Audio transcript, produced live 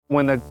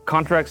When the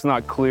contract's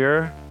not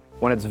clear,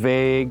 when it's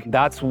vague,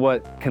 that's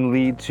what can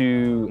lead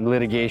to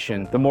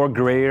litigation. The more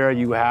gray area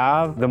you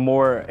have, the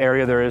more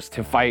area there is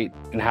to fight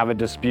and have a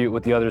dispute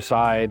with the other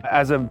side.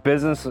 As a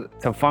business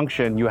to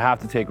function, you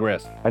have to take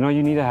risks. I know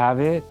you need to have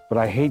it, but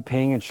I hate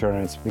paying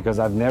insurance because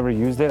I've never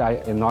used it.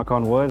 And knock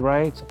on wood,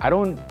 right? I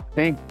don't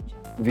think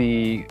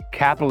the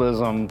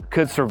capitalism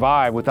could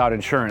survive without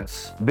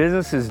insurance.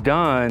 Business is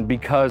done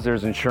because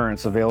there's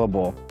insurance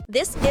available.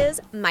 This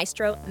is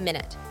Maestro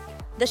Minute,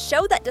 the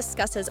show that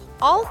discusses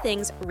all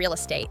things real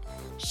estate,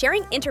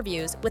 sharing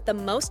interviews with the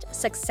most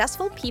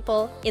successful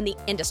people in the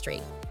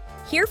industry.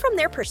 Hear from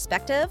their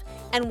perspective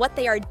and what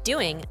they are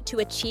doing to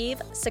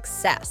achieve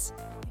success.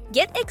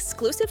 Get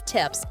exclusive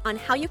tips on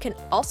how you can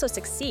also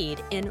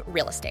succeed in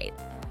real estate.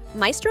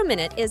 Maestro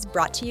Minute is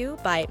brought to you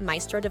by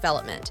Maestro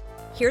Development.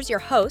 Here's your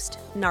host,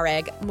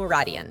 Nareg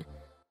Muradian.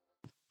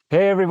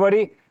 Hey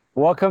everybody,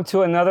 welcome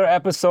to another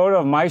episode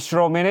of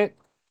Maestro Minute.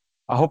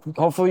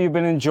 Hopefully you've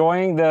been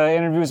enjoying the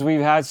interviews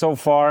we've had so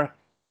far.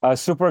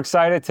 Super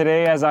excited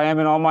today as I am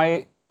in all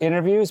my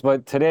interviews,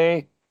 but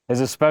today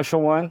is a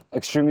special one,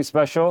 extremely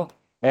special.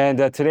 And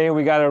today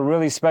we got a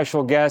really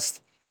special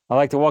guest. I'd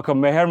like to welcome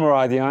Meher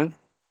Muradian.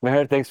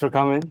 Meher, thanks for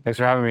coming. Thanks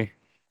for having me.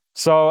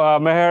 So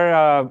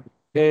Meher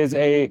is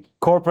a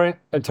corporate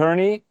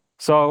attorney.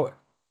 So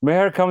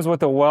Meher comes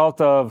with a wealth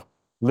of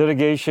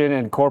litigation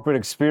and corporate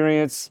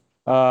experience.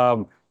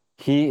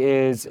 He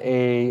is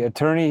an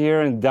attorney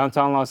here in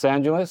downtown Los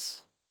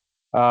Angeles,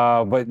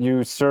 but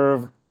you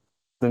serve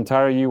the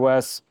entire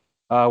U.S.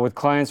 With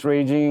clients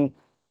ranging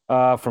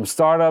from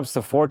startups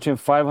to Fortune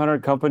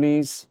 500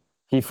 companies.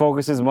 He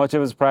focuses much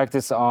of his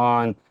practice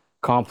on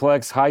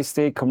complex,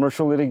 high-stake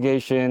commercial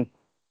litigation,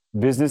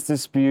 business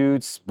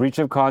disputes, breach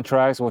of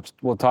contracts, which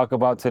we'll talk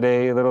about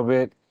today a little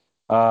bit,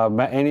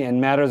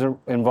 and matters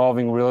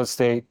involving real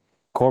estate,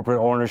 corporate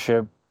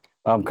ownership,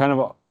 kind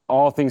of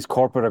all things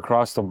corporate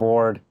across the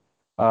board.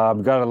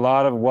 Got a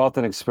lot of wealth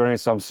and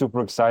experience, so I'm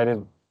super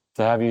excited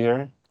to have you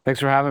here.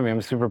 Thanks for having me.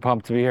 I'm super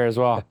pumped to be here as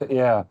well.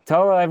 Yeah.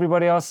 Tell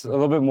everybody else a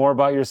little bit more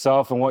about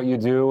yourself and what you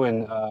do,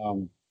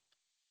 and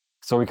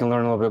so we can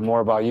learn a little bit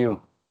more about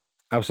you.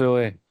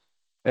 Absolutely.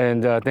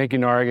 And thank you,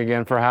 Nareg,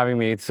 again for having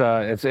me.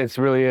 It's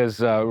really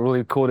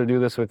really cool to do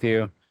this with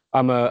you.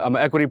 I'm an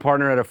equity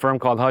partner at a firm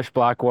called Hush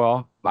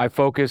Blackwell. I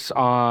focus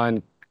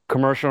on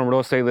commercial and real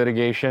estate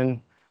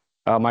litigation.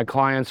 My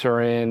clients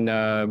are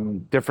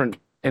in different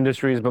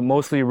industries, but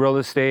mostly real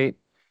estate,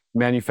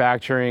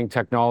 manufacturing,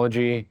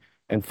 technology,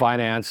 and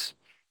finance.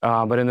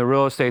 But in the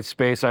real estate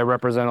space, I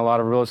represent a lot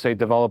of real estate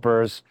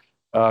developers,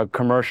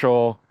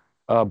 commercial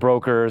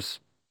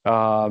brokers,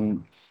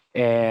 and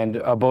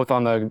both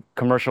on the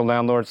commercial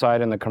landlord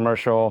side and the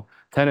commercial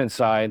tenant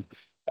side,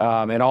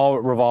 and all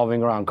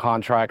revolving around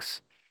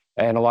contracts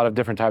and a lot of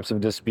different types of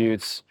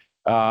disputes.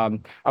 I'm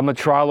a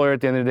trial lawyer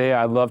at the end of the day.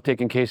 I love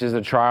taking cases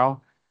to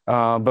trial,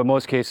 but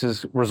most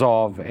cases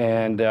resolve.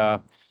 And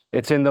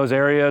it's in those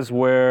areas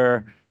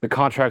where the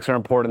contracts are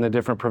important, the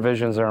different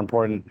provisions are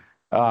important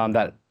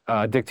that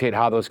dictate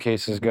how those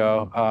cases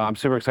go. I'm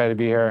super excited to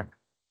be here.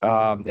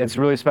 It's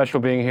really special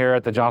being here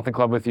at the Jonathan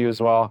Club with you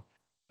as well.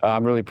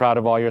 I'm really proud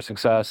of all your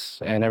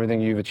success and everything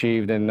you've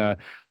achieved, and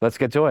let's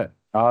get to it.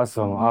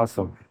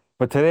 Awesome.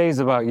 But today's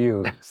about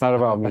you. It's not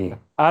about me.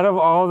 Out of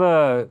all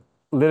the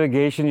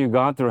litigation you've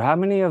gone through, how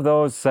many of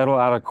those settle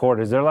out of court?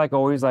 Is there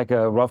always a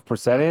rough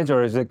percentage,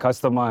 or is it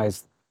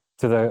customized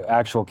to the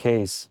actual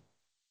case?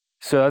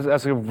 So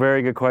that's a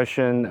very good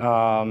question.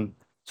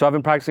 So I've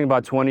been practicing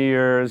about 20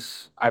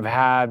 years. I've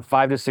had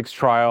 5 to 6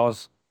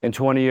 trials in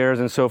 20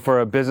 years. And so for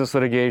a business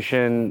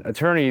litigation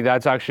attorney,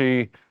 that's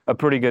actually a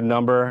pretty good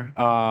number.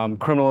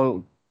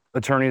 Criminal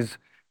attorneys,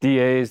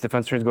 DAs,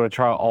 defense attorneys go to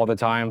trial all the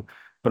time.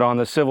 But on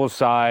the civil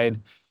side,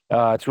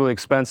 it's really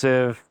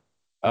expensive,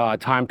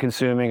 time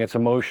consuming, it's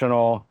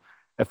emotional,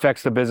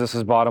 affects the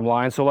business's bottom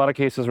line. So a lot of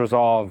cases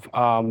resolve.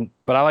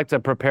 But I like to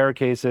prepare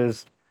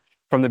cases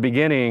from the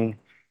beginning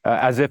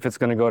as if it's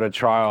going to go to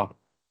trial,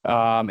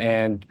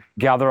 and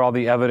gather all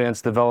the evidence,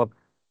 develop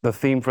the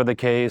theme for the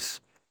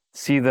case,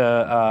 see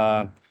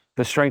the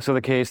strengths of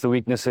the case, the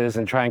weaknesses,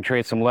 and try and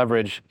create some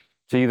leverage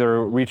to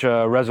either reach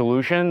a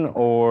resolution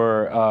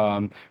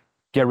or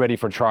get ready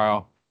for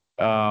trial.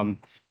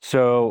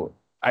 So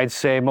I'd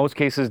say most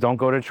cases don't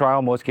go to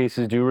trial. Most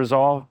cases do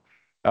resolve.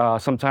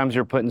 Sometimes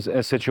you're put in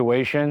a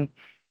situation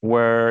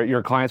where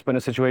your client's put in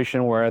a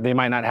situation where they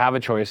might not have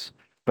a choice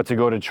but to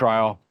go to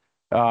trial.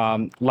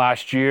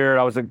 Last year,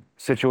 that was a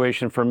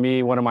situation for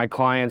me. One of my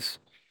clients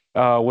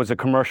was a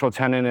commercial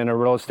tenant in a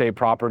real estate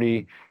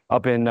property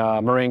up in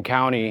Marin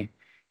County,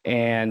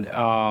 and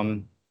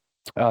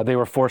they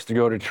were forced to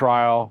go to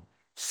trial.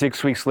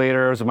 6 weeks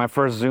later, it was my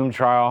first Zoom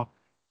trial.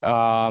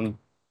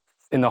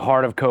 In the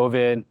heart of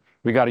COVID,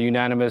 we got a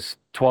unanimous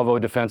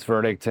 12-0 defense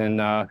verdict,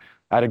 and I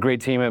had a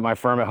great team at my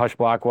firm at Hush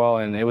Blackwell,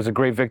 and it was a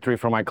great victory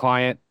for my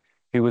client.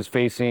 He was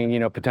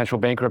facing, potential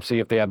bankruptcy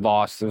if they had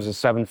lost. It was a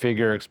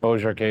 7-figure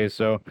exposure case.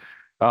 So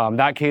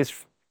that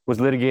case was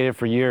litigated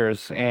for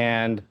years.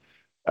 And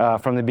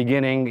from the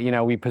beginning,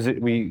 we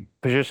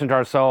positioned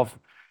ourselves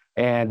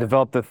and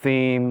developed the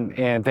theme.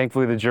 And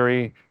thankfully, the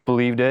jury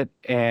believed it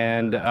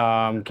and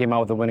came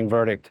out with a winning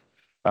verdict.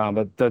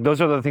 But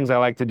those are the things I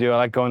like to do. I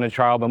like going to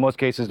trial, but most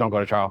cases don't go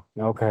to trial.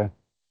 Okay.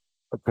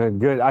 Okay,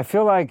 good. I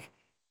feel like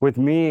with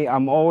me,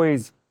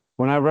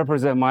 when I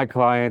represent my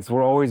clients,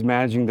 we're always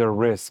managing their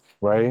risk,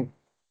 right?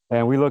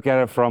 And we look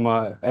at it from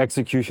a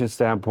execution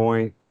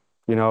standpoint,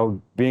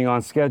 being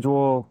on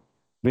schedule,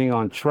 being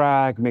on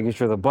track, making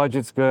sure the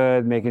budget's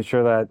good, making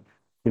sure that,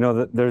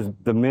 that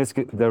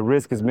the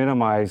risk is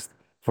minimized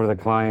for the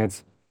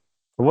clients.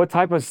 What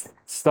type of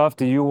stuff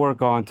do you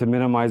work on to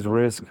minimize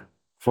risk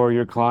for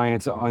your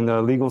clients on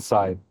the legal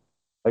side?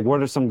 Like,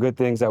 what are some good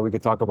things that we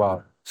could talk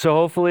about? So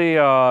hopefully,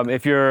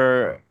 if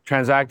you're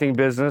transacting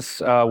business,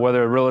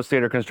 whether real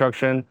estate or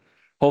construction,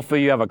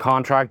 hopefully you have a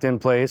contract in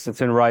place. It's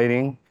in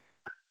writing.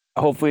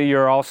 Hopefully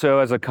you're also,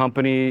 as a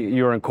company,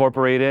 you're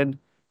incorporated,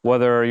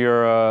 whether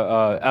you're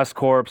a S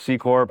Corp, C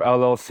Corp,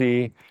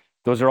 LLC.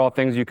 Those are all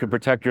things you could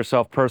protect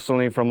yourself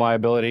personally from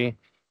liability.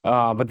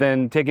 But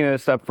then taking it a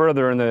step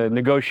further in the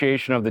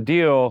negotiation of the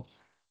deal,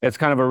 it's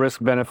kind of a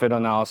risk-benefit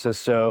analysis.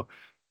 So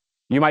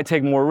you might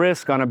take more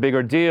risk on a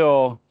bigger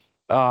deal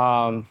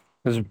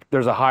because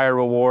there's a higher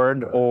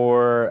reward,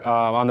 or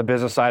on the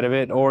business side of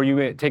it, or you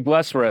may take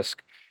less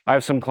risk. I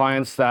have some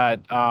clients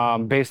that,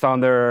 based on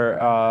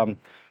their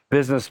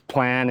business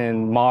plan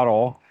and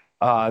model,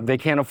 they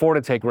can't afford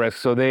to take risks,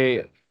 so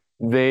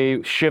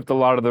they shift a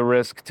lot of the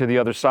risk to the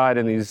other side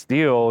in these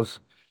deals,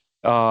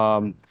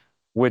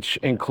 which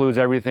includes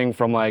everything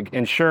from like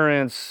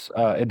insurance,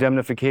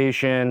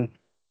 indemnification,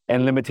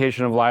 and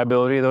limitation of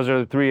liability. Those are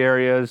the three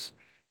areas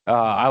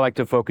I like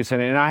to focus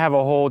in. And I have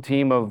a whole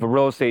team of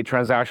real estate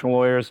transaction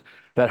lawyers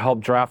that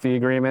help draft the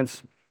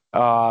agreements.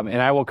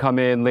 And I will come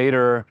in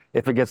later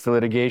if it gets to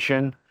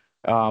litigation.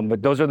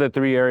 But those are the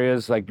three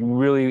areas like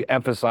really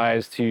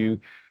emphasize to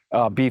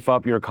beef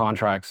up your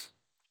contracts.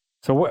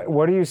 So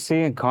what do you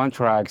see in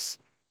contracts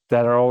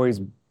that are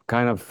always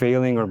kind of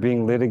failing or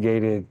being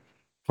litigated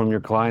from your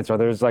clients? Are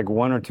there's like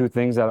one or two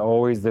things that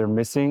always they're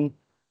missing?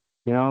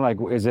 Like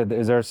is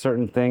there a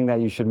certain thing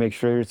that you should make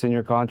sure it's in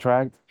your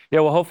contract? Yeah,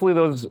 well, hopefully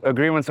those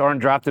agreements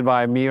aren't drafted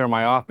by me or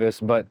my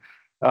office, but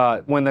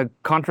when the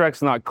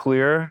contract's not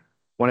clear,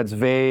 when it's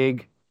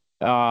vague,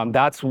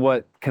 that's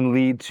what can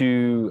lead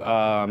to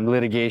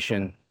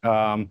litigation.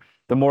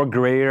 The more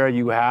gray area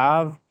you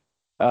have,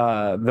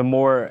 the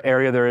more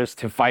area there is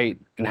to fight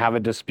and have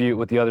a dispute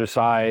with the other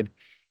side.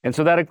 And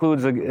so that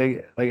includes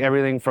like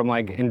everything from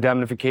like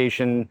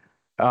indemnification,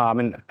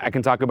 and I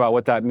can talk about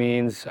what that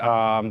means,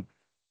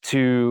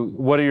 to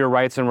what are your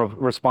rights and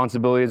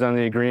responsibilities on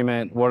the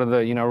agreement? What are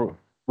the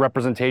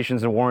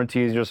representations and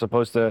warranties you're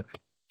supposed to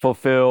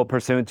fulfill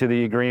pursuant to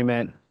the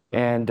agreement?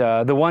 And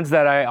the ones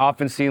that I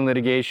often see in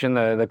litigation,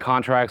 the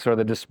contracts or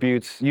the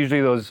disputes, usually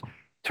those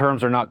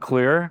terms are not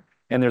clear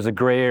and there's a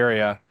gray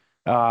area.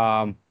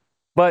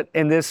 But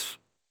in this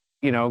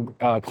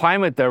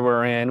climate that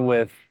we're in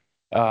with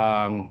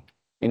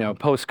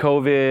post-COVID,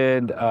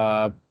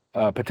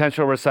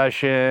 potential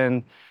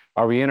recession,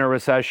 are we in a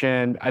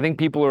recession? I think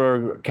people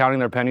are counting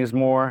their pennies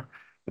more.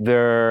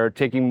 They're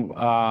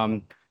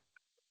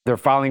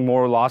filing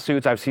more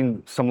lawsuits. I've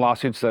seen some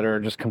lawsuits that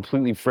are just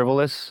completely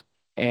frivolous,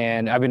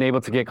 and I've been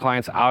able to get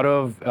clients out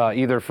of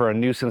either for a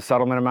nuisance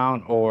settlement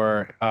amount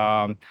or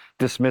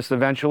dismissed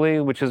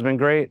eventually, which has been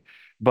great.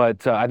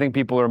 But I think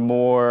people are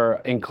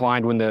more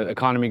inclined when the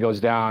economy goes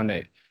down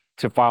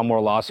to file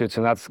more lawsuits,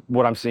 and that's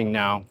what I'm seeing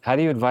now. How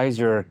do you advise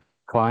your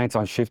clients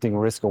on shifting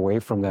risk away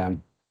from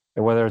them,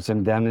 whether it's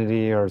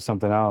indemnity or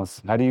something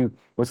else?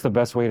 What's the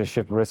best way to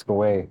shift risk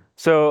away?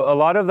 So a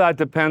lot of that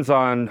depends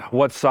on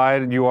what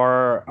side you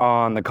are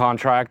on the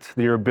contract,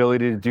 your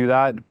ability to do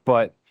that.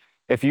 But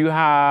if you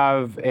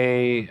have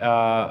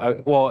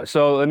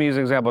so let me use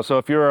an example. So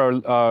if you're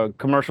a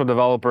commercial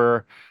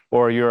developer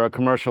or you're a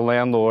commercial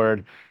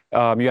landlord,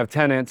 you have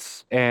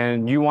tenants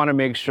and you want to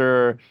make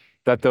sure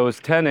that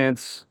those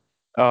tenants,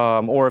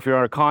 or if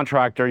you're a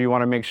contractor, you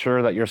want to make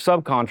sure that your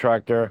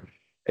subcontractor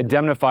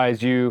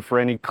indemnifies you for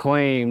any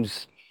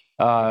claims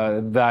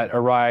that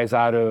arise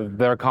out of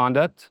their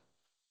conduct,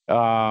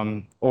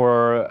 or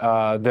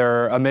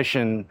their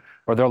omission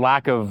or their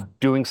lack of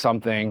doing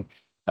something,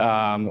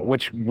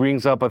 which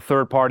brings up a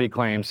third-party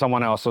claim,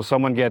 someone else. So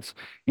someone gets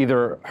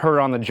either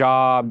hurt on the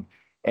job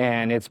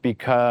and it's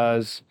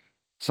because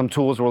some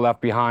tools were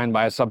left behind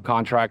by a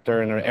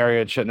subcontractor in an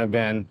area it shouldn't have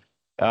been,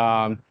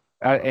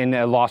 and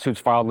a lawsuit's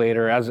filed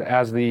later.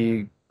 As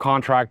the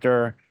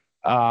contractor,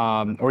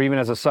 or even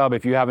as a sub,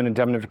 if you have an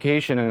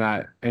indemnification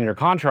in your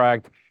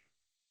contract,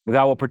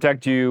 that will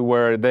protect you,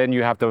 where then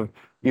you have to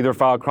either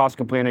file a cross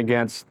complaint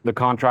against the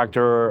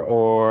contractor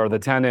or the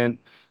tenant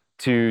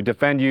to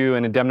defend you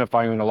and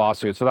indemnify you in a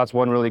lawsuit. So that's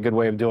one really good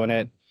way of doing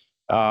it.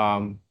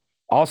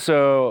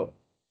 Also,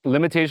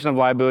 limitation of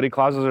liability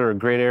clauses are a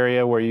great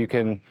area where you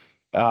can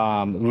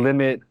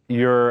limit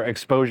your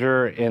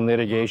exposure in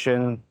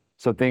litigation.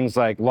 So things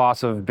like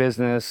loss of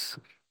business,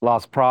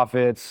 lost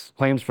profits,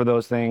 claims for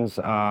those things,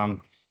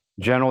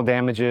 general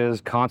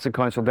damages,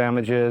 consequential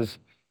damages.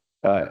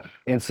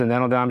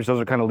 incidental damage. Those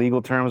are kind of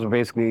legal terms, but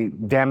basically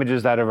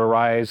damages that have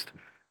arisen,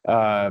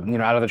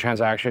 out of the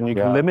transaction. You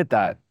can limit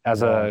that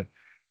as a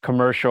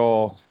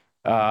commercial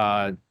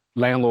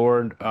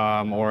landlord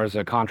or as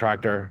a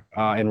contractor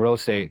in real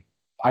estate.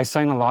 I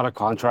sign a lot of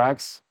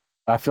contracts.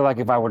 I feel like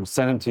if I would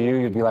send them to you,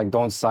 you'd be like,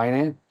 "Don't sign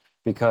it,"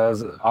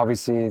 because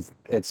obviously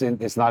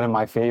it's not in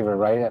my favor,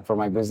 right, for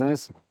my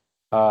business.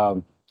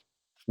 Um,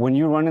 when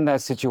you run in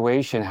that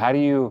situation, how do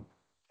you?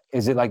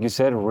 Is it like you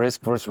said,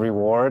 risk versus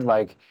reward?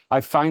 Like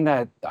I find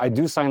that I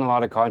do sign a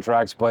lot of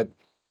contracts, but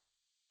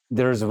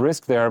there's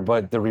risk there,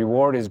 but the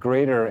reward is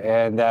greater,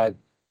 and that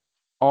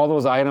all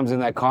those items in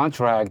that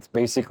contract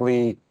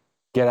basically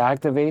get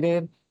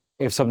activated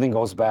if something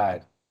goes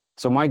bad.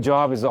 So my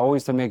job is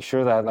always to make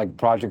sure that like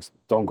projects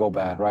don't go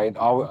bad, right?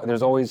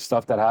 There's always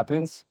stuff that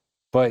happens,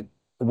 but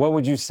what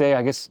would you say?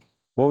 I guess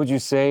what would you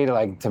say to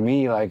like to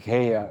me like,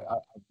 hey,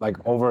 like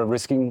over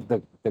risking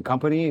the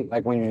company,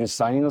 like when you're just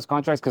signing those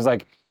contracts, because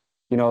like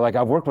like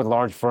I've worked with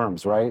large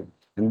firms, right?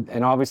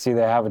 And obviously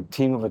they have a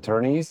team of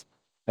attorneys,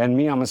 and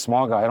me, I'm a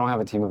small guy. I don't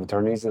have a team of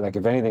attorneys. Like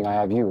if anything, I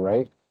have you,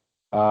 right?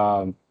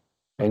 Um,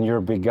 and you're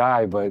a big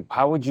guy, but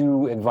how would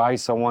you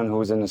advise someone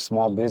who's in a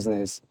small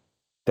business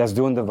that's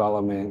doing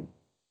development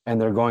and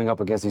they're going up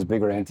against these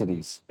bigger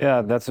entities?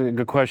 Yeah, that's a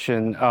good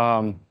question.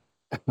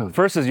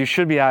 First is you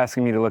should be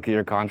asking me to look at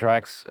your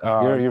contracts.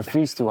 Your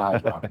fee's too high,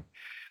 bro.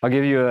 I'll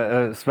give you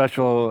a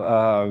special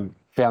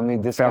Family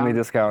discount. family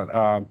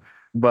discount.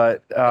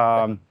 But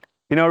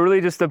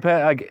really just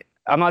depend. Like,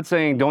 I'm not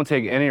saying don't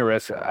take any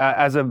risk.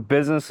 As a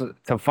business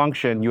to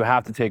function, you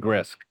have to take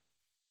risk.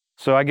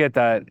 So I get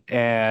that,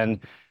 and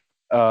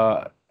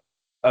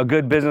a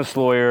good business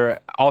lawyer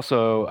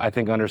also, I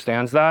think,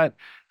 understands that.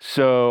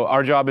 So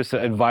our job is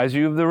to advise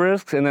you of the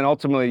risks, and then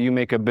ultimately you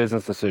make a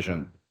business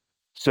decision.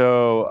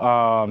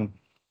 So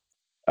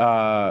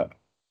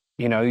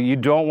you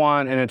don't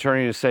want an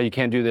attorney to say you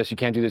can't do this, you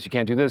can't do this, you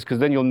can't do this, because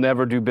then you'll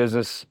never do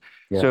business.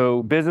 Yeah.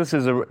 So business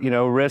is a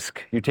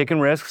risk. You're taking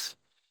risks.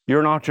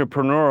 You're an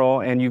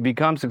entrepreneurial, and you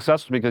become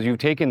successful because you've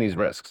taken these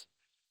risks.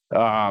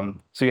 So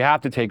you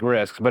have to take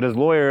risks. But as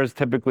lawyers,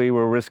 typically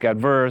we're risk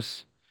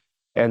adverse,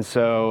 and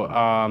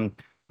so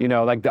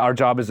like our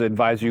job is to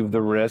advise you of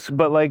the risk.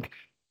 But like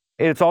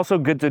it's also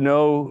good to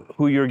know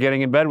who you're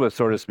getting in bed with,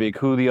 so to speak,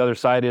 who the other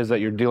side is that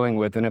you're dealing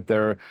with, and if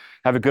they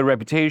have a good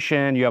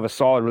reputation, you have a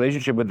solid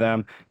relationship with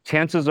them.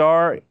 Chances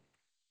are,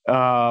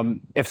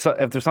 if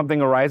there's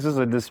something arises,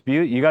 a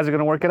dispute, you guys are going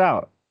to work it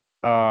out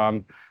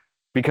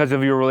because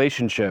of your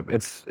relationship.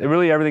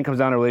 Really everything comes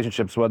down to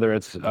relationships, whether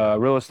it's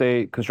real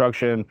estate,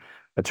 construction,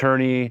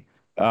 attorney.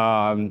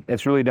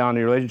 It's really down to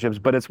your relationships.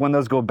 But it's when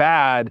those go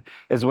bad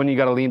is when you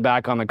got to lean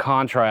back on the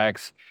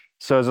contracts.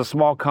 So as a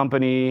small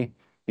company,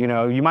 you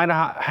might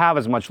not have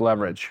as much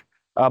leverage,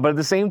 but at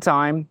the same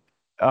time,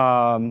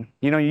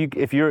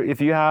 if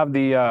you have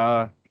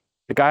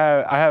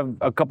I have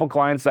a couple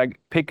clients that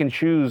pick and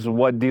choose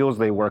what deals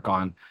they work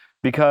on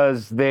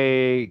because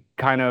they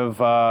kind of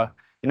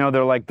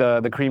they're like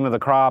the cream of the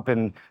crop,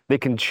 and they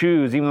can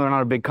choose even though they're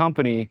not a big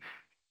company.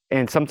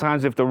 And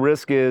sometimes if the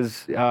risk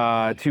is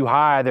too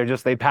high,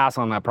 they pass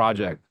on that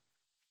project.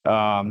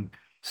 I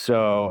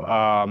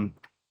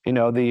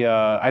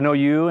know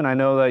you, and I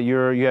know that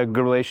you have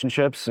good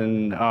relationships,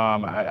 and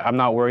I'm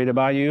not worried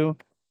about you.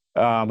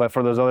 But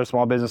for those other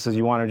small businesses,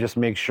 you want to just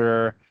make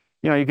sure,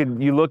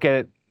 you look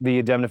at the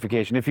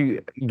indemnification. If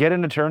you get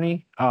an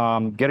attorney,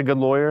 get a good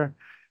lawyer,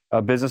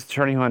 a business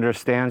attorney who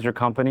understands your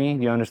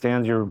company,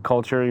 understands your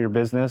culture, your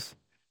business,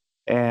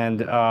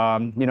 and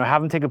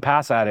have them take a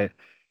pass at it.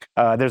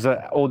 There's an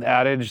old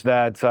adage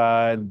that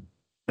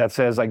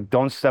says like,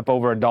 don't step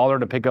over $1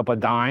 to pick up a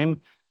dime.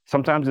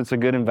 Sometimes it's a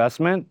good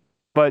investment,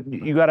 but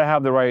you got to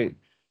have the right,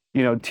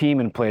 team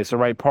in place, the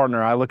right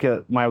partner. I look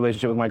at my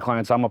relationship with my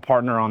clients. I'm a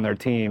partner on their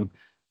team.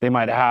 They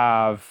might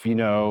have,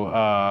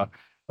 a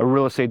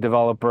real estate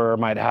developer,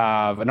 might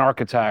have an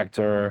architect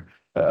or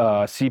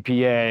a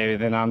CPA.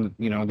 Then I'm,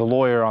 the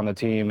lawyer on the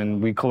team,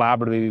 and we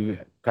collaboratively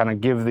kind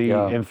of give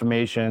the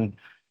information.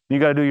 You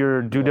got to do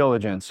your due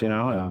diligence,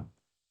 Yeah.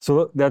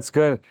 So that's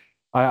good.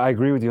 I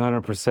agree with you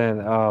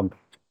 100%.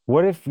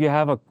 What if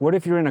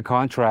you're in a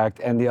contract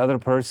and the other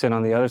person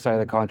on the other side of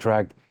the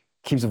contract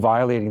keeps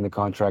violating the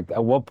contract?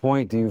 At what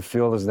point do you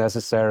feel is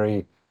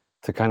necessary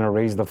to kind of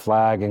raise the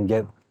flag and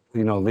get,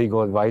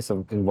 legal advice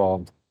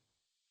involved?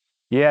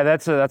 Yeah,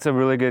 that's a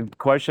really good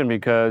question,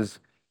 because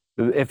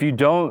if you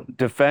don't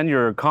defend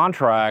your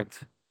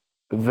contract,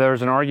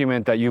 there's an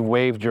argument that you've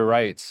waived your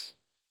rights.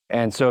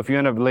 And so if you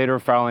end up later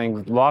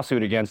filing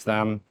lawsuit against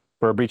them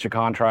for a breach of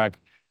contract,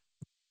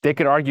 they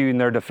could argue in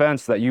their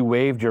defense that you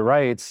waived your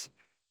rights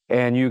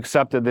and you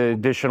accepted the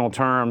additional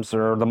terms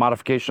or the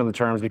modification of the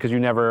terms because you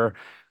never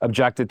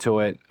objected to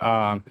it.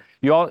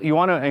 You want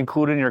to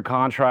include in your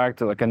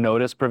contract like a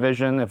notice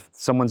provision if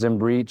someone's in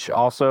breach,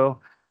 also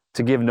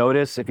to give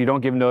notice. If you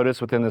don't give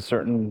notice within a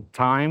certain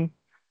time,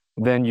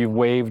 then you've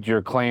waived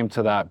your claim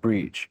to that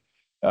breach.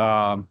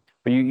 But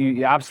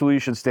you absolutely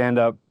should stand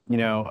up,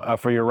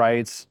 for your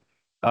rights.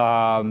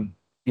 Once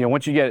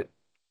you get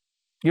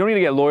you don't need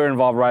to get a lawyer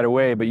involved right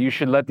away, but you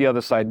should let the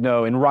other side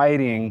know in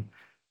writing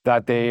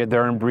that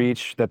they're in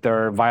breach, that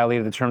they're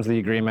violated the terms of the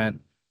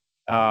agreement,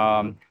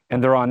 and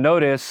they're on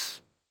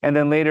notice. And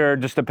then later,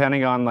 just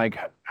depending on like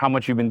how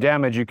much you've been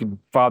damaged, you could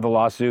file the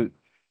lawsuit.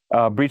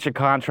 Breach of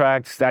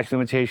contract, statute of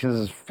limitations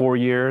is 4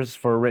 years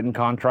for a written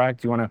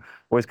contract. You want to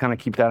always kind of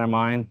keep that in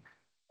mind.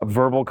 A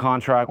verbal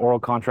contract, oral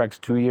contract's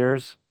 2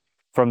 years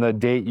from the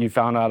date you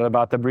found out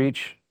about the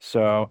breach.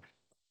 So,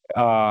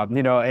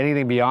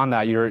 anything beyond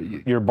that,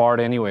 you're barred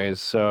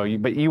anyways. So,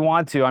 but you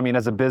want to, I mean,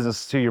 as a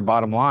business to your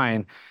bottom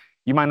line,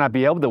 you might not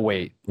be able to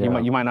wait. Yeah.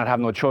 You might not have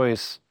no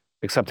choice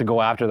except to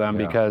go after them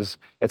because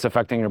it's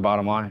affecting your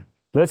bottom line.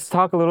 Let's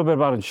talk a little bit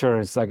about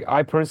insurance. Like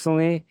I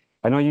personally,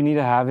 I know you need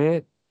to have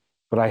it,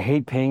 but I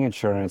hate paying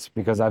insurance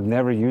because I've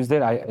never used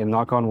it. And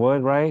knock on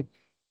wood, right?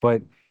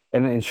 And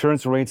the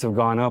insurance rates have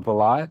gone up a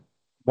lot.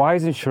 Why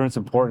is insurance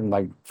important,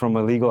 like from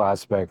a legal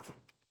aspect?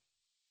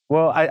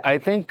 Well, I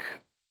think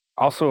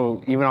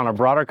also, even on a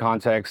broader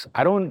context,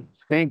 I don't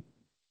think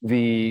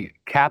the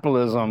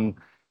capitalism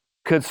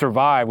could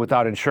survive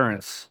without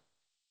insurance.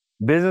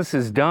 Business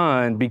is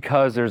done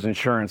because there's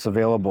insurance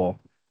available.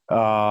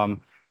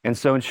 And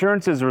so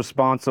insurance is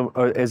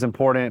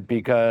important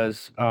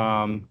because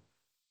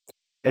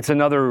it's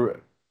another,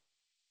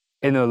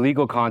 in the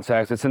legal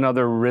context, it's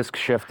another risk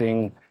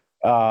shifting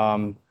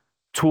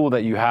tool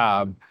that you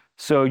have.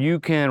 So you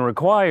can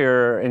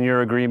require in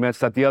your agreements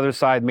that the other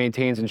side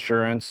maintains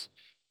insurance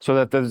so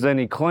that if there's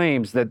any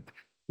claims that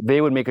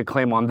they would make a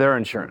claim on their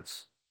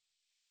insurance.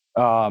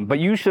 But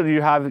you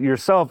have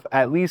yourself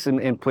at least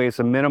in place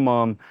a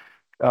minimum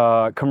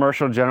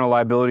commercial general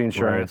liability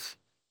insurance.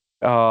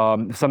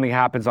 Right. If something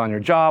happens on your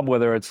job,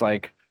 whether it's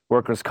like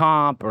workers'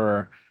 comp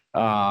or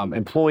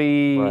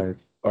employee Right.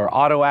 or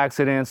auto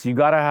accidents, you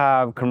got to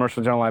have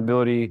commercial general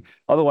liability.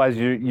 Otherwise,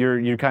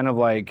 you're kind of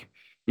like,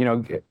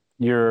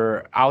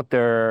 you're out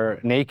there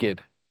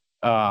naked.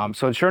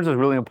 So insurance is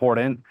really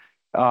important.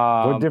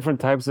 What different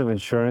types of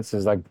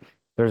insurances? Like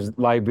there's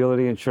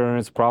liability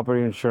insurance,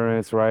 property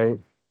insurance, right?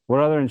 What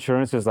other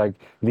insurances, like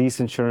lease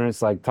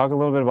insurance? Like talk a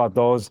little bit about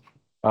those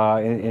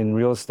in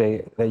real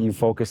estate that you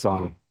focus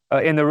on.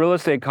 In the real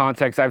estate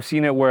context, I've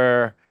seen it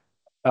where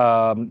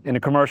in a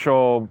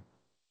commercial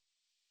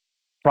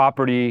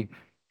property,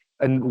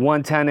 and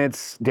one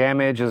tenant's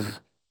damage has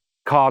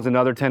caused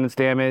another tenant's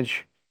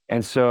damage.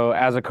 And so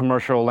as a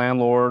commercial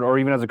landlord or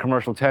even as a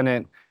commercial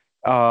tenant,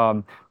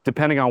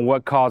 depending on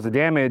what caused the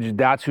damage,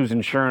 that's whose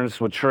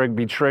insurance would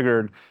be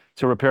triggered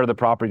to repair the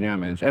property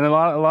damage. And a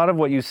lot of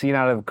what you've seen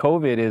out of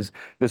COVID is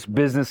this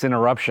business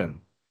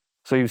interruption.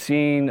 So you've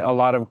seen a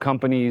lot of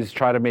companies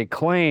try to make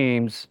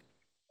claims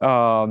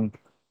through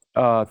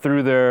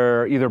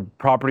their either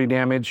property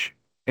damage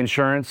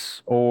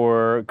insurance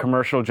or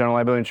commercial general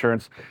liability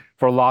insurance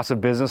for loss of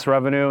business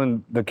revenue,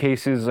 and the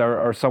cases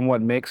are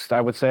somewhat mixed,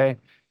 I would say.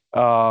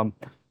 But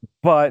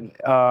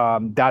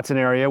that's an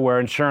area where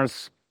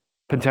insurance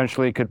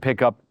potentially could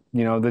pick up,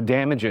 the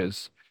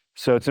damages.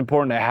 So it's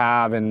important to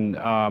have, and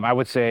I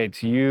would say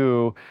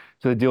to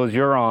the deals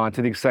you're on,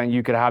 to the extent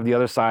you could have the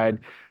other side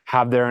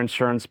have their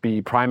insurance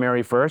be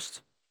primary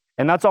first,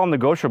 and that's all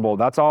negotiable.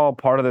 That's all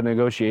part of the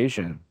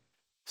negotiation.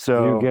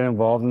 So do you get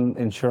involved in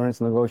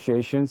insurance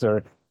negotiations,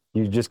 or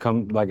you just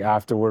come like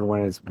afterward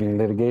when it's being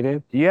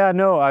litigated? Yeah,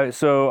 no.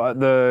 So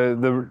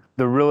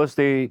the real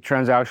estate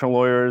transactional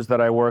lawyers that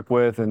I work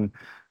with, and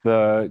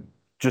the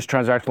just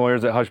transactional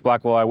lawyers at Hush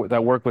Blackwell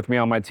that work with me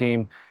on my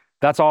team,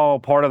 that's all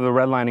part of the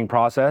redlining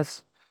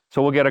process.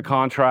 So we'll get a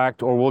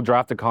contract, or we'll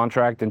draft a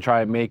contract and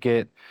try to make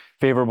it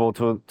favorable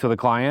to the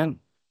client,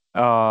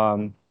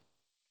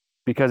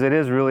 because it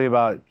is really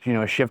about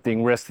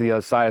shifting risk to the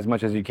other side as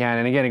much as you can.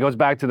 And again, it goes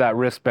back to that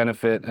risk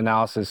benefit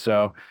analysis.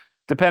 So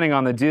depending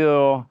on the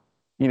deal,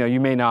 you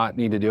may not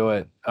need to do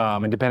it,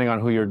 and depending on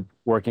who you're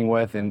working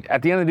with. And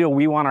at the end of the deal,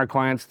 we want our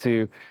clients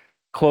to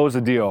close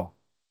the deal.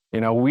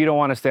 We don't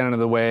want to stand in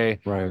the way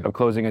of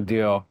closing a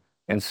deal.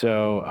 And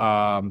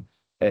so,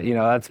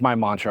 that's my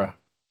mantra.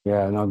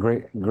 Yeah, no,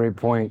 great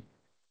point.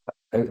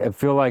 I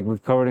feel like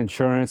we've covered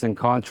insurance and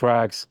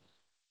contracts.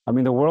 I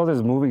mean, the world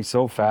is moving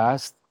so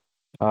fast.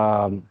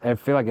 I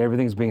feel like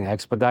everything's being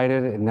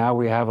expedited, and now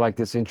we have like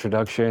this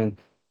introduction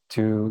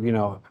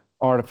to,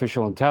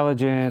 artificial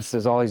intelligence.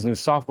 There's all these new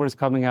softwares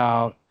coming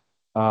out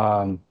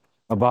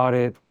about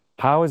it.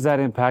 How has that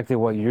impacted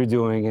what you're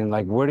doing, and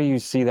like where do you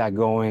see that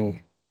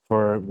going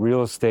for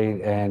real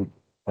estate and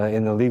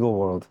in the legal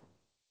world?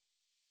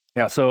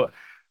 Yeah, so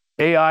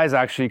AI has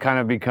actually kind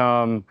of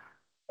become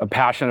a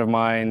passion of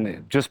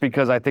mine, just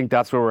because I think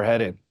that's where we're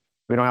headed.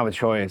 We don't have a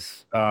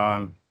choice.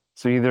 So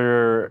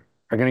either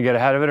are going to get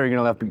ahead of it, or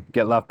you're going to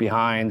get left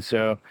behind.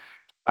 So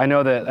I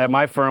know that at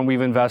my firm,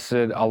 we've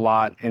invested a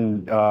lot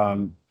in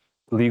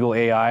legal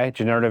AI,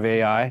 generative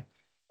AI.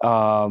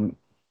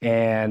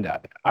 And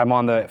I'm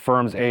on the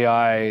firm's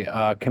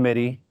AI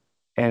committee,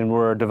 and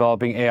we're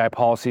developing AI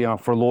policy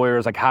for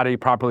lawyers, like how do you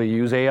properly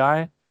use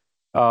AI?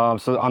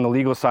 So on the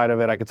legal side of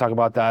it, I could talk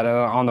about that.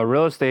 On the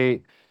real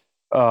estate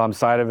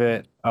side of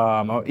it,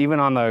 even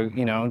on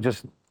the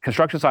just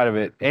construction side of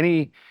it,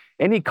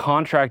 any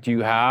contract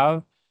you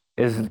have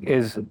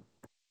is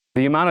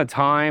the amount of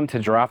time to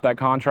draft that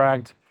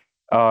contract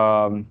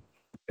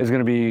is going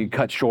to be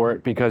cut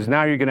short, because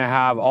now you're going to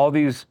have all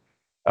these.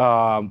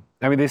 I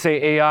mean, they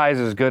say AI is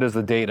as good as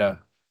the data.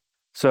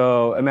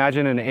 So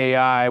imagine an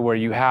AI where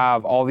you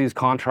have all these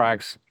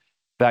contracts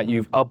that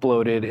you've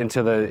uploaded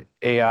into the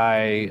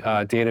AI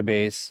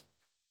database,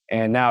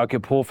 and now it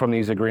can pull from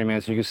these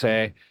agreements. You can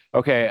say,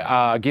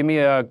 okay, give me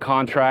a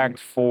contract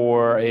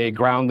for a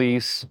ground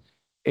lease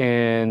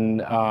in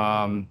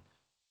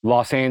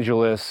Los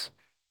Angeles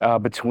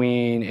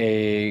between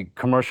a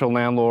commercial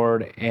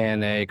landlord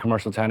and a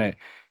commercial tenant.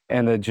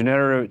 And the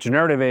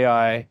generative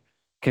AI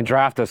can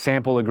draft a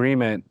sample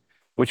agreement,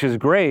 which is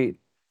great,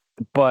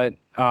 but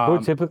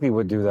Who typically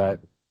would do that?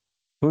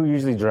 Who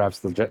usually drafts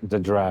the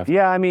draft?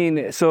 yeah, I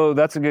mean, so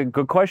that's a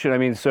good question. I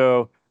mean,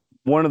 so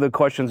one of the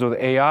questions with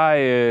AI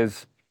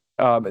is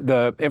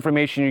the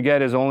information you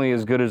get is only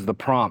as good as the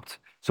prompt.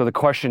 So the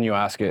question you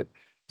ask it.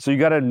 So you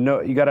gotta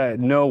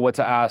know what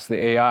to ask the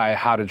AI,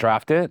 how to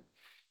draft it.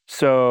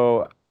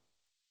 So,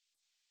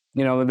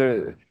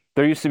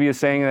 there used to be a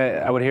saying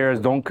that I would hear is,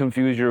 don't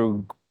confuse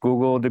your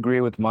Google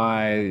degree with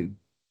my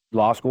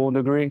law school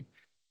degree.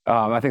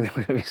 I think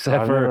that would be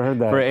said I've never heard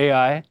that. for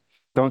AI.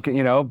 Don't,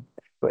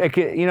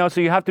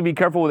 so you have to be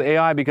careful with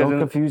AI because Don't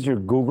confuse your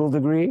Google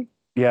degree.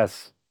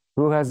 yes,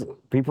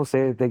 People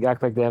say they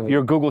act like they have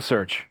your Google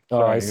search.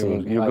 Oh, I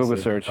Sorry, see. Your I Google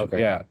see. search. Okay.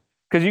 Yeah.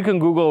 Because you can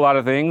Google a lot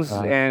of things,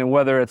 and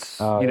whether it's,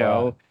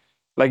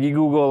 like you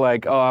Google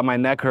like, oh, my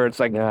neck hurts,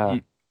 like Yeah.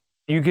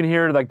 you can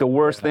hear like the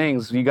worst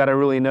things. You got to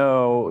really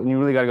know, and you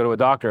really got to go to a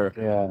doctor.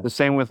 Yeah. The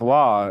same with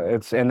law.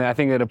 And I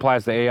think it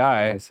applies to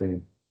AI. I see.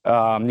 You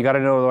got to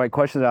know the right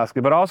questions to ask.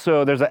 But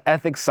also, there's an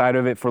ethics side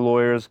of it for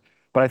lawyers.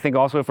 But I think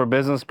also for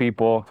business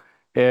people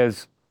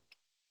is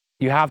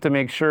you have to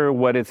make sure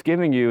what it's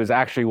giving you is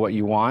actually what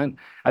you want.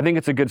 I think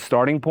it's a good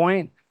starting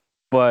point,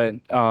 but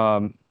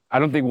I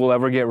don't think we'll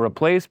ever get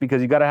replaced,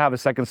 because you got to have a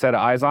second set of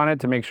eyes on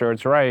it to make sure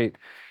it's right.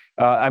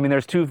 I mean,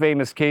 there's two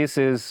famous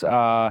cases,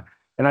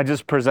 and I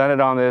just presented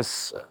on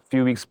this a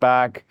few weeks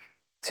back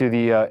to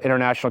the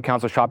International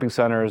Council of Shopping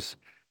Centers.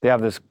 They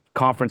have this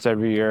conference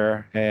every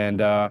year,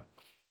 and I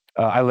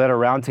led a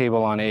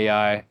roundtable on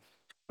AI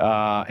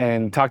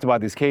and talked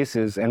about these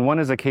cases. And one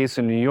is a case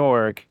in New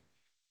York,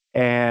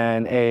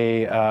 and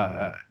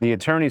the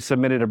attorney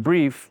submitted a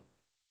brief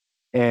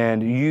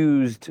and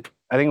used,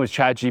 I think it was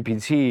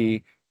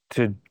ChatGPT,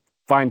 to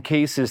find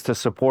cases to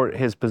support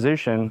his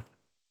position.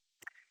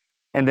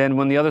 And then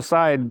when the other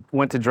side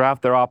went to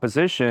draft their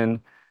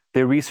opposition,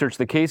 they researched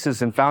the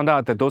cases and found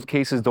out that those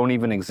cases don't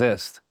even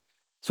exist.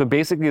 So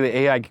basically, the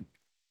AI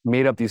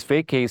made up these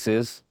fake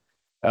cases,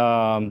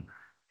 and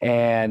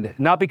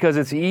not because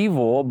it's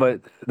evil, but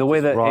the way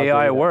that raw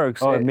AI data.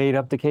 works. Oh, it made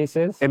up the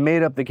cases? It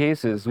made up the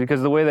cases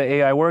because the way that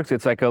AI works,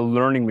 it's like a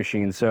learning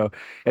machine. So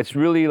it's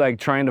really like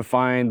trying to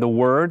find the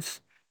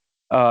words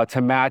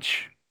to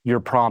match your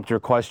prompt,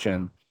 your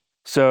question.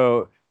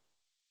 So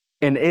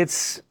in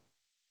its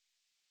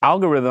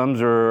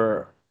algorithms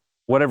or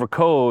whatever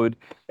code,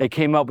 it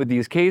came up with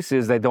these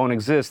cases that don't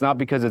exist, not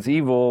because it's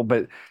evil,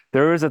 but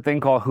there is a thing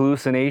called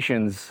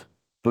hallucinations,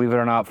 believe it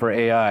or not, for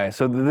AI.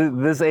 So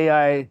this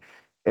AI,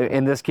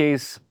 in this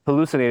case,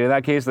 hallucinated. In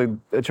that case, the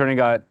attorney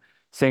got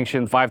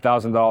sanctioned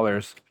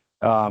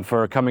 $5,000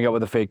 for coming up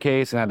with a fake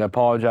case and had to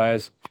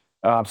apologize.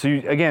 So he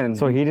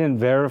didn't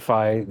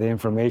verify the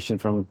information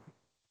from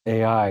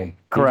AI.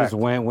 Correct. He just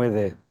went with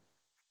it.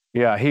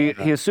 Yeah, he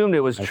assumed it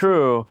was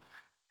true,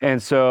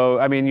 and so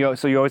I mean, you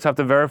always have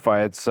to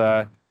verify. It's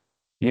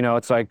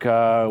it's like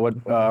what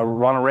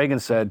Ronald Reagan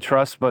said: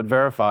 trust but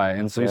verify,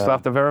 and so you still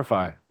have to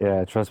verify.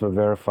 Yeah, trust but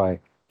verify,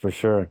 for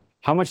sure.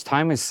 How much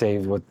time is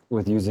saved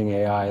with using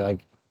AI?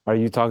 Like, are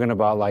you talking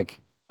about like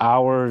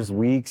hours,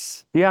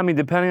 weeks? Yeah, I mean,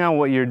 depending on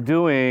what you're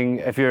doing,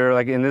 if you're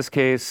like in this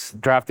case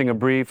drafting a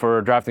brief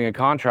or drafting a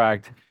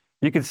contract,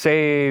 you could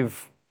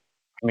save,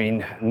 I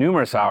mean,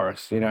 numerous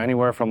hours.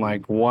 Anywhere from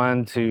like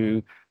 1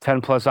 to 10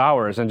 plus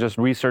hours, and just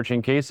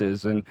researching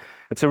cases. And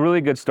it's a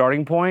really good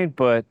starting point,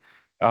 but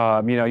you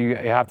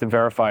have to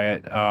verify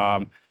it.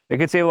 It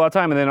could save a lot of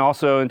time, and then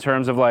also in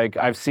terms of like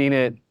I've seen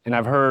it and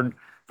I've heard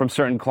from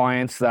certain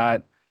clients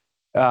that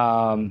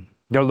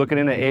they're looking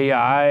into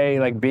AI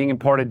like being in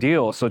part of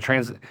deals, so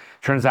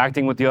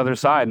transacting with the other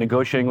side,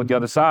 negotiating with the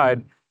other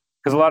side,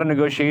 because a lot of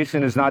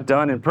negotiation is not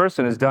done in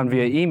person; it's done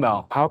via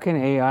email. How can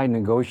AI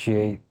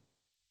negotiate?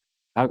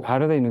 How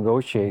do they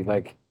negotiate?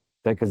 Like,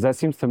 because that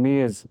seems to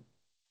me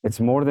it's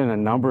more than a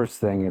numbers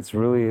thing. It's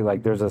really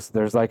like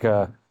there's like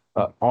a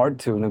art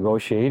to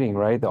negotiating,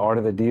 right? The art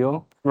of the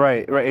deal.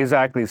 Right,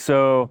 exactly.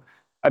 So,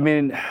 I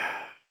mean,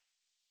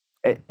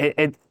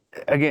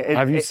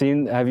 Have you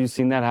seen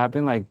that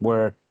happen? Like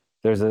where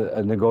there's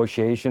a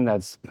negotiation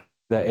that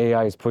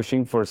AI is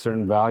pushing for a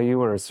certain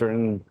value or a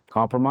certain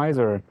compromise,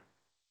 or?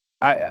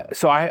 I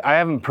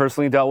haven't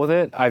personally dealt with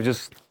it.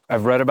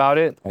 I've read about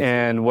it,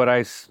 and what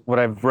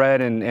I've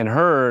read and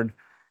heard,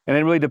 and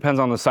it really depends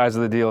on the size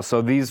of the deal.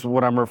 So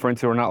what I'm referring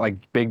to are not like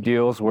big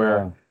deals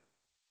where,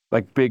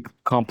 like big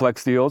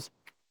complex deals.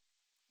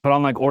 But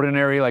on like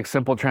ordinary, like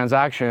simple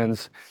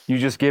transactions, you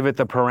just give it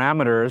the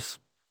parameters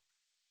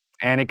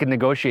and it can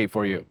negotiate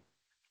for you.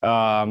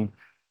 Um,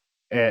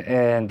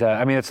 and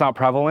I mean, it's not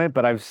prevalent,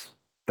 but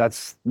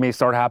that's may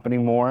start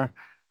happening more.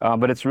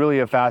 But it's really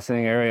a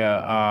fascinating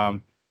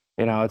area.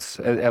 It's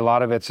a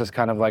lot of it's just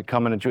kind of like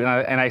coming into,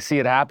 and I see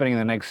it happening in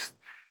the next,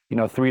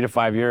 3 to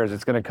 5 years.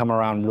 It's going to come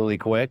around really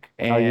quick.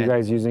 Are you And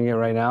guys using it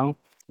right now?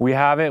 we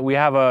have it. We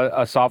have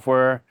a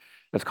software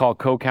that's called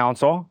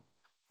Co-Counsel,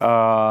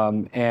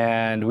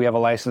 and we have a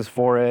license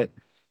for it.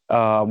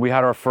 We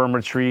had our firm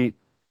retreat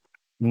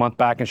a month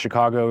back in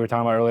Chicago. We were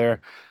talking about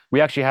earlier. We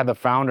actually had the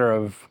founder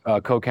of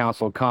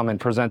Co-Counsel come and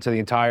present to the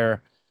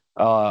entire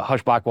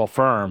Hush Blackwell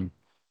firm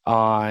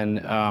on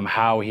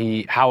how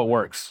it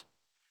works.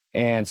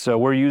 And so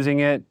we're using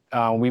it.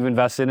 We've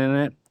invested in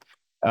it.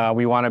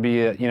 We want to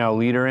be a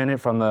leader in it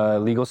from the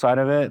legal side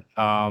of it.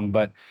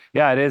 But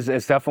yeah, it is.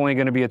 It's definitely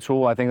going to be a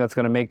tool. I think that's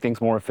going to make things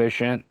more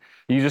efficient.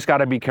 You just got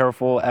to be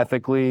careful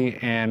ethically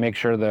and make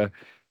sure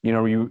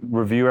you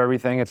review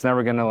everything. It's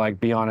never going to like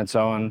be on its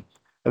own.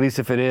 At least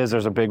if it is,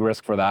 there's a big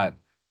risk for that.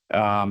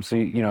 So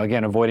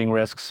again, avoiding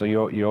risks. So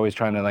you're always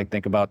trying to like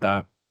think about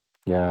that.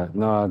 Yeah,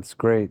 no, it's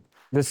great.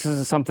 This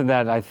is something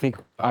that I think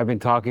I've been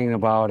talking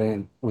about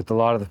and with a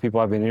lot of the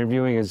people I've been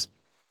interviewing is,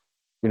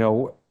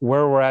 where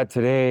we're at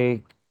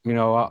today,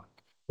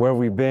 where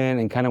we've been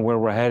and kind of where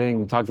we're heading.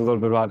 We talked a little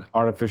bit about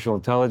artificial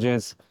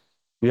intelligence.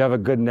 You have a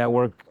good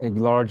network, a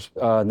large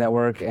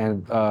network,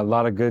 and a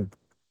lot of good,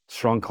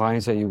 strong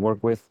clients that you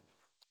work with.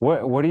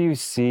 What do you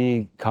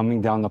see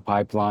coming down the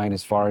pipeline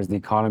as far as the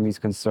economy is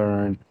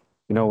concerned?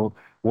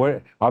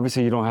 What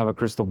obviously you don't have a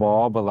crystal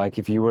ball, but like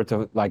if you were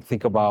to like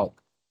think about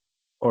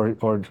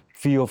or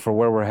feel for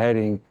where we're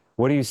heading,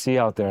 what do you see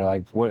out there?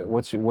 Like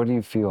what do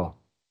you feel?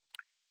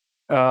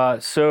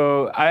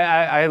 So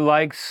I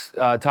like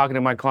talking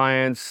to my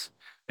clients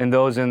and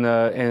those in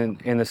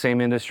the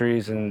same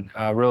industries and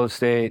real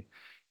estate,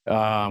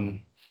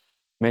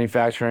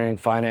 manufacturing,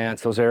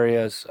 finance, those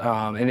areas,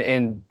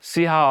 and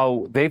see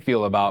how they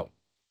feel about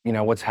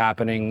what's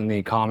happening in the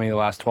economy the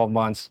last 12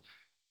 months,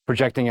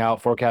 projecting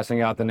out,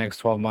 forecasting out the next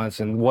 12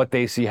 months, and what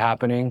they see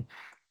happening.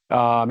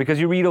 Because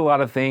you read a lot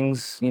of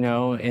things,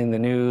 in the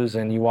news,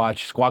 and you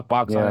watch Squawk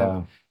Box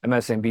on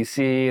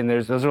MSNBC, and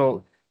those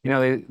are,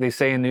 they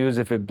say in news,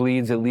 if it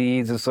bleeds, it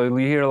leads, and so you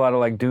hear a lot of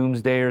like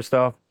doomsday or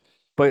stuff.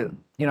 But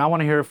I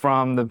want to hear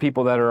from the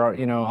people that are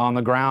on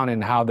the ground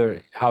and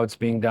how it's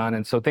being done.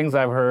 And so things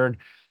I've heard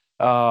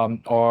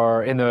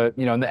are in the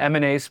in the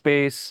M&A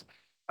space.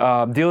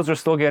 Deals are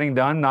still getting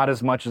done, not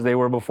as much as they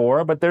were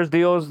before, but there's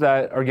deals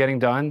that are getting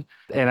done,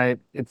 and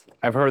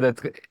I've heard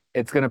that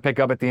it's going to pick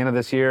up at the end of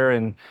this year,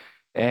 and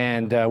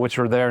which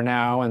are there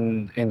now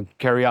and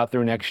carry out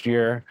through next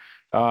year.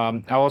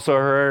 I also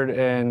heard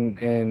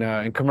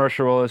in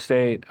commercial real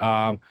estate,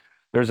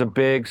 there's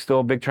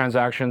still big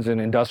transactions in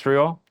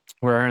industrial.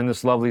 We're in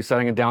this lovely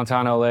setting in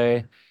downtown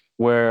LA,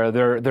 where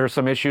there are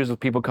some issues with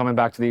people coming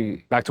back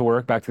to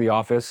work, back to the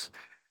office.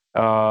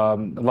 A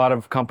lot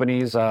of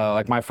companies,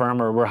 like my firm,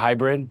 we're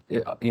hybrid,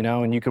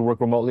 and you can work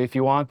remotely if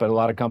you want, but a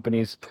lot of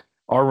companies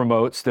are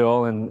remote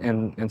still,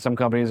 and some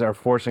companies are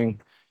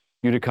forcing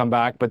you to come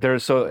back. But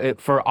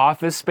for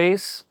office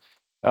space,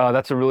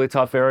 that's a really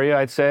tough area,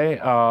 I'd say.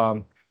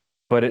 So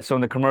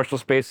in the commercial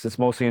space, it's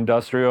mostly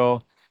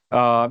industrial.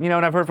 And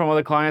I've heard from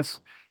other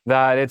clients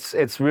that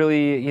it's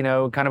really,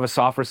 kind of a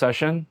soft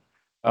recession.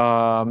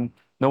 No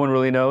one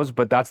really knows,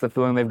 but that's the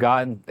feeling they've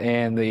gotten,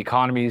 and the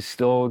economy is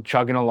still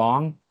chugging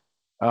along.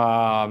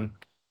 And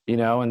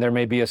there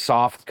may be a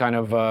soft kind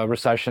of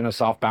recession, a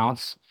soft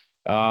bounce.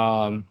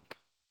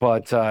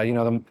 But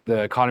the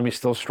economy is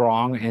still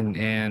strong,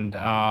 and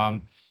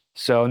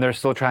they're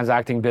still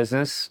transacting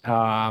business.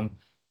 And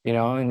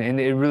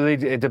it really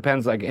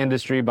depends, like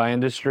industry by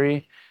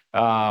industry.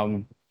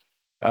 How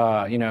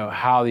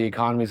the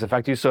economy is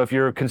affecting you. So if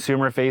you're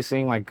consumer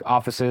facing, like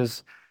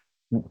offices,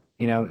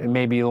 it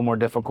may be a little more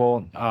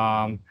difficult.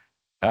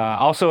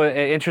 Also,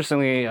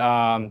 interestingly,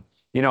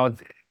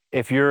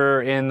 if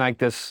you're in like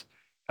this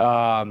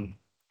kind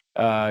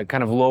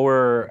of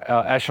lower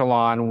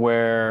echelon,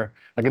 where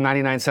like a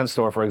 99-cent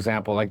store, for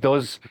example, like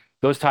those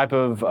type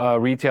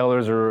of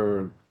retailers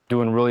are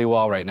doing really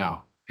well right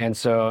now. And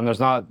there's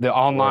not the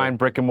online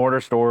brick and mortar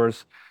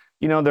stores,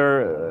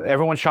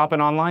 everyone's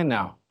shopping online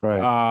now.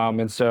 Right.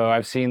 And so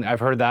I've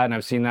heard that, and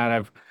I've seen that.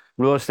 I've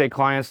real estate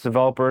clients,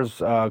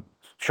 developers,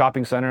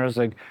 shopping centers,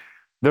 like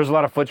there's a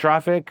lot of foot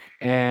traffic,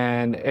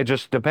 and it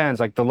just depends.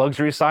 Like the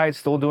luxury side is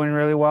still doing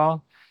really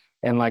well,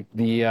 and like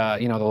the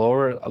the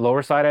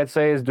lower side, I'd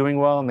say, is doing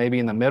well. Maybe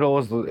in the middle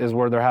is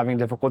where they're having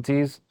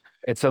difficulties.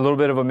 It's a little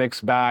bit of a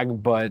mixed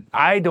bag, but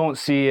I don't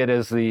see it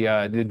as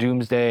the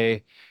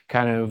doomsday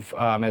kind of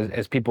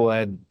as people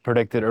had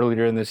predicted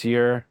earlier in this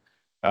year.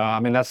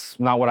 That's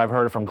not what I've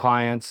heard from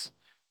clients.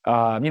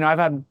 I've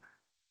had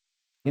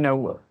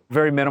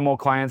very minimal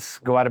clients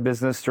go out of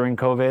business during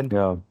COVID.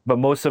 Yeah. But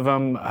most of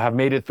them have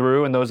made it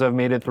through, and those that have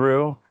made it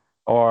through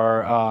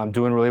are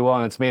doing really well,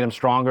 and it's made them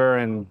stronger,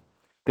 and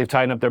they've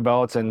tightened up their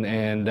belts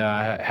and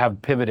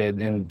have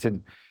pivoted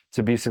and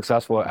to be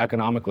successful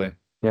economically.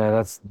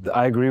 Yeah,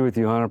 I agree with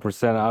you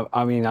 100%.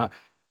 I mean,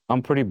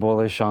 I'm pretty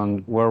bullish on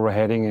where we're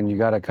heading, and you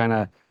got to kind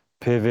of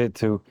pivot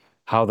to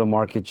how the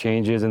market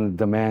changes and the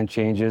demand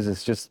changes.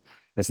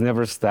 It's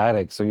never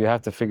static. So you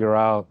have to figure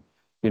out,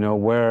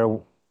 where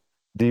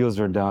deals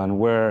are done,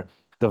 where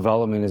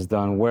development is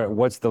done,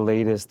 what's the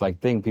latest like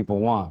thing people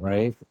want,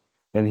 right?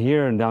 And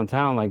here in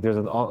downtown, like there's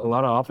a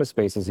lot of office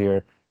spaces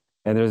here,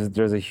 and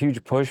there's a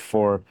huge push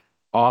for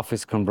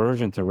office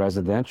conversion to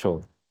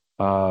residential.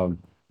 Um,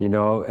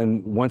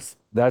 and once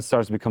that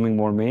starts becoming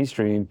more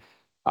mainstream,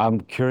 I'm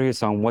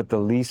curious on what the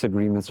lease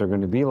agreements are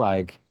going to be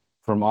like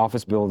from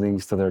office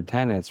buildings to their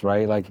tenants,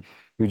 right? Like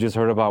you just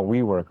heard about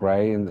WeWork,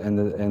 right?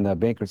 And the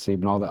bankruptcy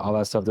and all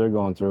that stuff they're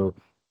going through.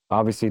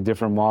 Obviously,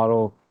 different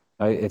model.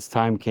 Its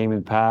time came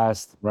and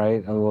passed,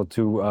 right? A little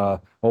too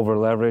over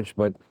leveraged.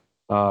 But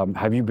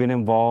have you been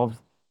involved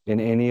in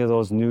any of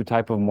those new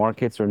type of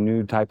markets or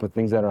new type of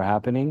things that are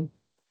happening?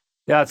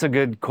 Yeah, that's a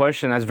good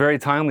question. That's very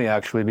timely,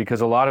 actually, because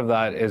a lot of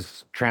that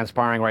is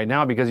transpiring right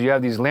now because you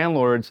have these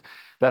landlords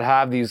that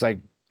have these, like,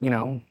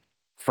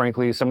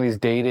 frankly, some of these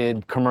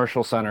dated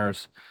commercial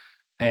centers.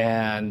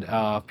 And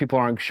if people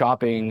aren't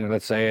shopping,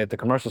 let's say, at the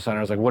commercial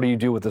centers, like, what do you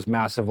do with this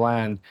massive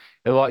land?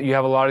 You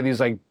have a lot of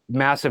these, like,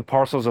 massive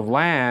parcels of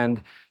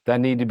land that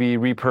need to be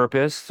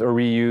repurposed or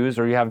reused,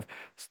 or you have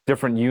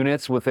different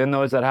units within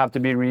those that have to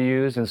be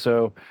reused. And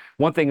so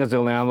one thing as a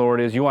landlord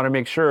is you want to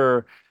make sure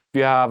if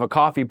you have a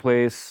coffee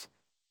place,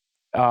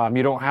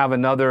 you don't have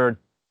another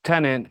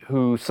tenant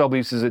who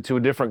subleases it to a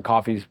different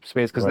coffee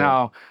space because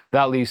now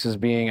that lease is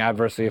being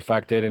adversely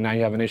affected and now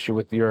you have an issue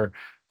with your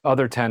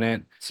other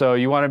tenant. So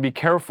you want to be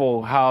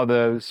careful how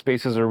the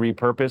spaces are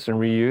repurposed and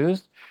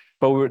reused.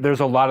 But there's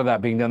a lot of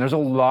that being done. There's a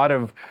lot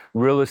of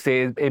real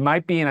estate. It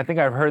might be, and I think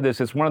I've heard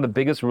this, it's one of the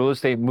biggest real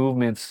estate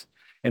movements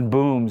and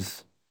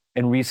booms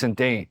in recent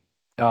date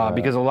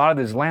because a lot of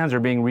these lands are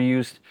being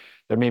reused.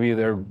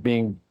 They're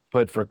being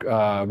put for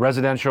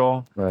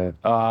residential,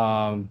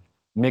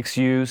 mixed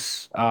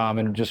use,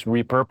 and just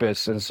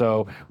repurpose. And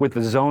so with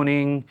the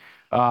zoning,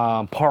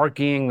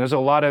 parking, there's a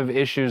lot of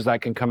issues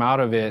that can come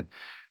out of it,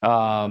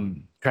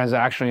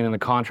 transactionally in the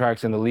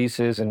contracts and the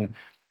leases.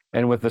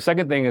 And with the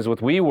second thing is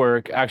with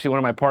WeWork, actually one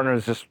of my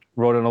partners just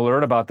wrote an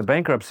alert about the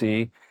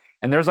bankruptcy.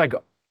 And there's like,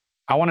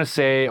 I want to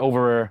say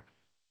over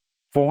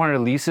 400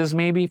 leases,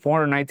 maybe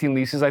 419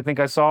 leases, I think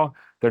I saw.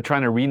 They're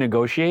trying to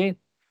renegotiate.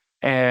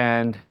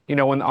 And,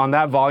 when on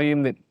that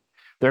volume that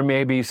there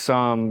may be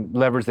some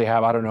leverage they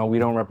have. I don't know. We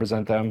don't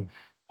represent them.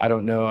 I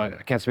don't know. I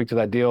can't speak to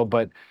that deal,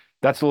 but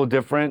that's a little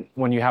different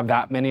when you have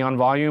that many on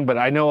volume. But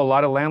I know a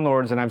lot of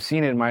landlords, and I've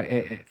seen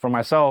it for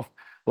myself,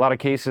 a lot of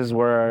cases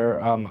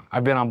where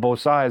I've been on both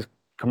sides,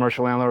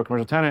 commercial landlord,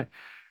 commercial tenant,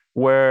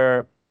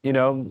 where,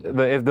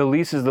 if the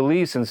lease is the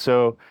lease. And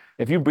so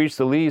if you breach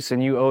the lease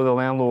and you owe the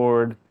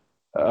landlord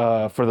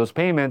for those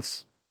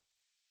payments,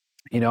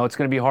 it's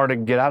going to be hard to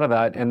get out of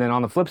that. And then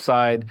on the flip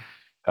side,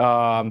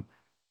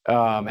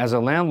 as a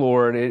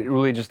landlord, it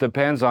really just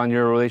depends on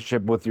your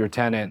relationship with your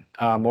tenant.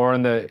 Or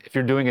if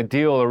you're doing a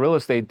real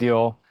estate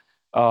deal,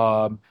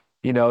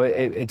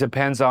 it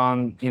depends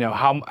on,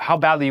 how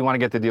badly you want to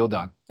get the deal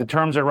done. The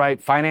terms are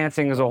right.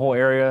 Financing is a whole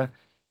area.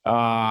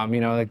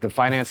 Like the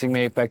financing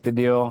may affect the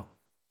deal.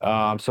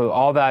 So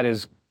all that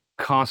is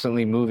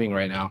constantly moving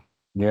right now.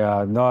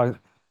 Yeah, no,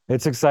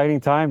 it's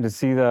exciting time to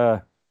see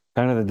the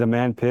kind of the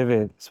demand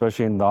pivot,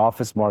 especially in the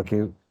office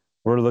market.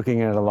 We're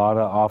looking at a lot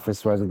of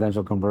office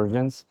residential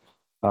conversions.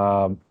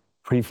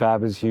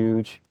 Prefab is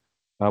huge.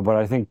 But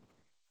I think,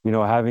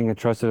 having a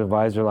trusted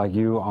advisor like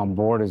you on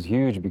board is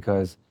huge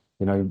because,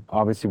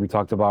 obviously we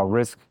talked about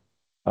risk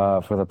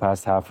for the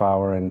past half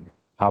hour and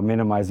how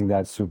minimizing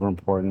that's super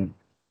important.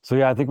 So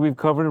yeah, I think we've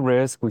covered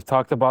risk. We've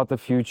talked about the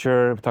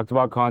future. We've talked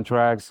about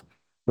contracts.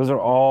 Those are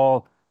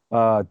all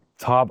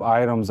top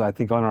items, I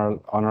think, on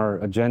our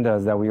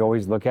agendas that we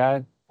always look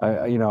at.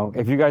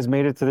 If you guys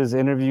made it to this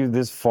interview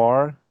this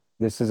far,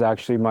 this is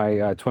actually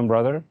my twin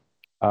brother.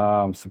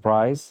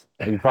 Surprise.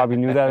 You probably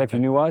knew that if you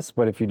knew us,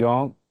 but if you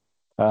don't,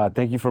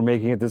 thank you for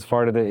making it this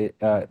far to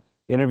the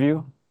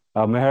interview.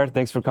 Meher,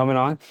 thanks for coming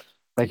on.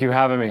 Thank you for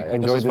having me.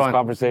 Enjoyed this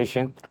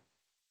conversation.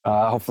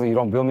 Hopefully you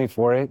don't bill me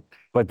for it.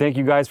 But thank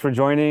you guys for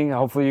joining.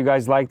 Hopefully you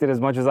guys liked it as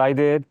much as I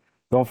did.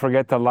 Don't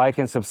forget to like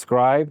and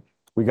subscribe.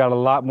 We got a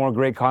lot more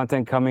great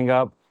content coming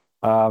up.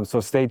 So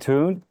stay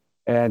tuned.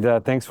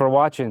 And thanks for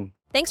watching.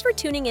 Thanks for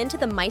tuning in to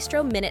the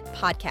Maestro Minute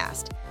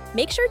podcast.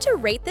 Make sure to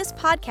rate this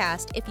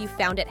podcast if you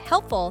found it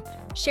helpful,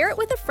 share it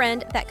with a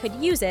friend that could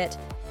use it,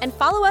 and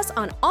follow us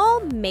on all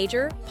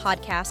major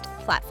podcast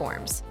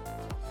platforms.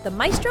 The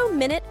Maestro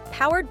Minute,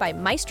 powered by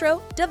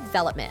Maestro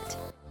Development.